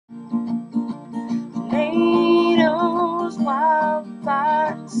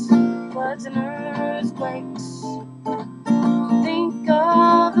flakes. Think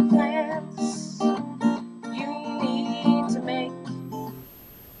of the plans you need to make.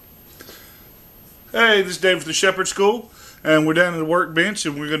 Hey, this is Dave from the Shepherd School, and we're down at the workbench,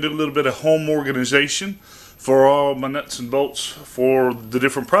 and we're going to do a little bit of home organization for all my nuts and bolts for the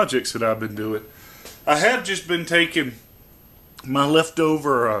different projects that I've been doing. I have just been taking my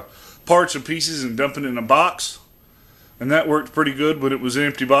leftover parts and pieces and dumping it in a box, and that worked pretty good when it was an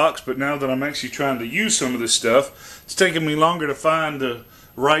empty box. But now that I'm actually trying to use some of this stuff, it's taking me longer to find the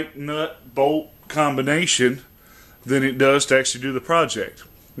right nut bolt combination than it does to actually do the project.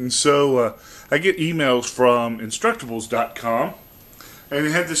 And so I get emails from instructables.com, and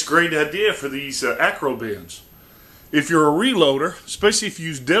they had this great idea for these acrobins. If you're a reloader, especially if you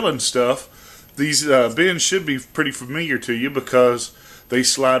use Dillon stuff, these bins should be pretty familiar to you because they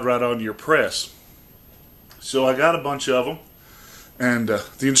slide right onto your press. So I got a bunch of them, and the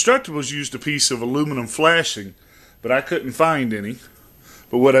Instructables used a piece of aluminum flashing, but I couldn't find any.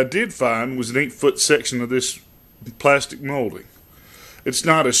 But what I did find was an 8-foot section of this plastic molding. It's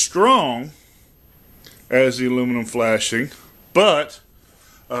not as strong as the aluminum flashing, but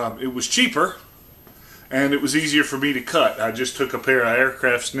it was cheaper and it was easier for me to cut. I just took a pair of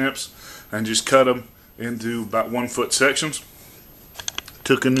aircraft snips and just cut them into about 1-foot sections.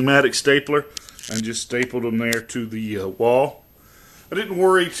 Took a pneumatic stapler and just stapled them there to the wall. I didn't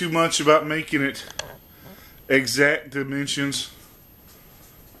worry too much about making it exact dimensions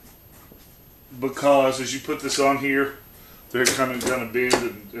because as you put this on here, they're kind of going to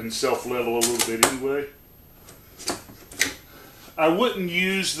bend and self-level a little bit anyway. I wouldn't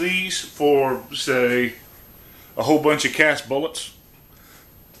use these for, say, a whole bunch of cast bullets.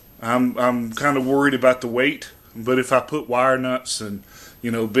 I'm kind of worried about the weight, but if I put wire nuts and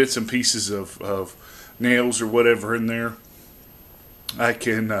bits and pieces of nails or whatever in there, I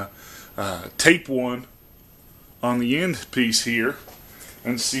can tape one on the end piece here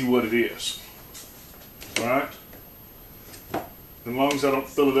and see what it is. Right? As long as I don't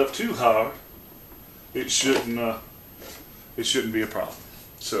fill it up too hard, it shouldn't be a problem.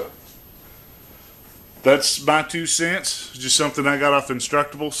 So that's my 2 cents. Just something I got off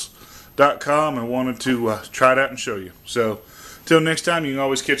instructables.com and wanted to try it out and show you. So till next time, you can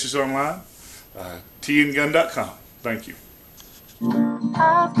always catch us online, tngun.com. Thank you.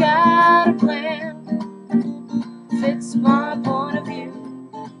 I've got a plan, fits my point of view.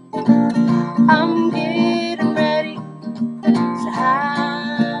 I'm getting ready, so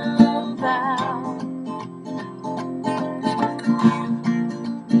how about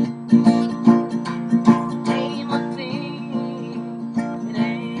name a thing and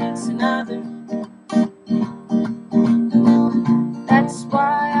answer another. That's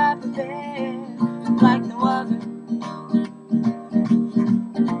why I prepare.